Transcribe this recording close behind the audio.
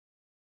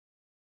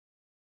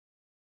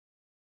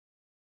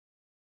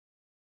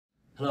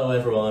Hello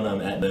everyone,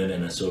 I'm Edmund,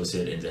 an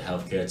associate in the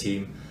healthcare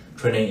team.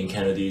 Training in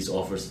Kennedy's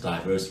offers a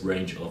diverse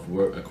range of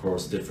work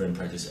across different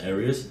practice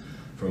areas,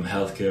 from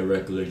healthcare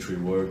regulatory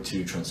work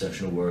to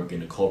transactional work in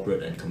the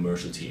corporate and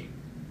commercial team.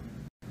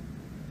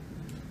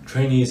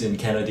 Trainees in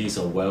Kennedy's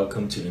are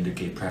welcome to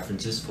indicate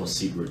preferences for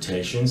seat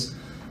rotations.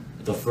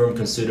 The firm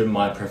considered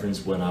my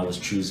preference when I was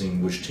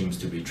choosing which teams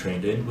to be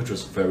trained in, which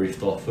was very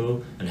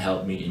thoughtful and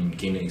helped me in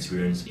gaining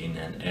experience in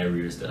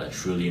areas that I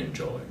truly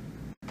enjoy.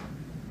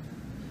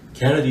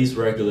 Kennedy's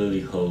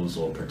regularly hosts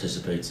or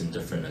participates in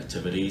different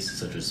activities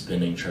such as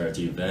spinning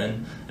charity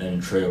event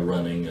and trail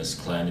running as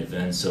client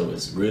events, so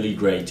it's really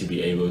great to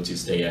be able to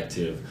stay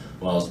active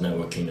whilst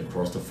networking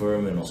across the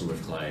firm and also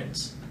with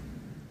clients.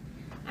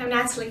 I'm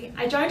Natalie.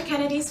 I joined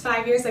Kennedy's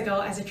 5 years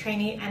ago as a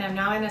trainee and I'm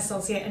now an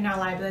associate in our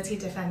liability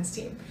defense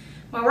team.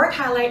 My work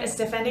highlight is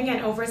defending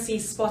an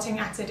overseas sporting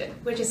accident,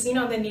 which is seen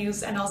on the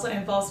news and also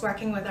involves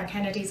working with our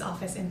Kennedy's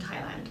office in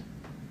Thailand.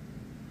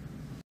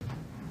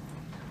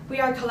 We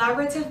are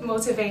collaborative,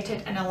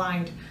 motivated, and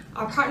aligned.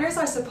 Our partners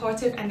are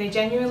supportive and they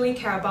genuinely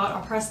care about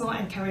our personal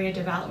and career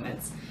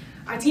developments.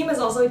 Our team is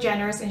also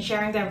generous in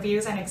sharing their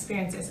views and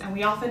experiences, and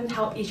we often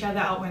help each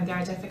other out when there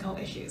are difficult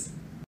issues.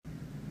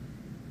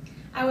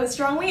 I would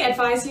strongly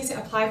advise you to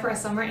apply for a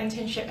summer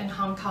internship in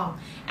Hong Kong,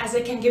 as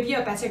it can give you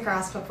a better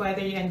grasp of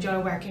whether you enjoy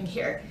working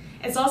here.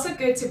 It's also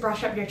good to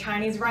brush up your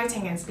Chinese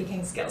writing and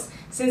speaking skills,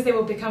 since they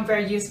will become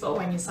very useful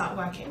when you start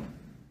working.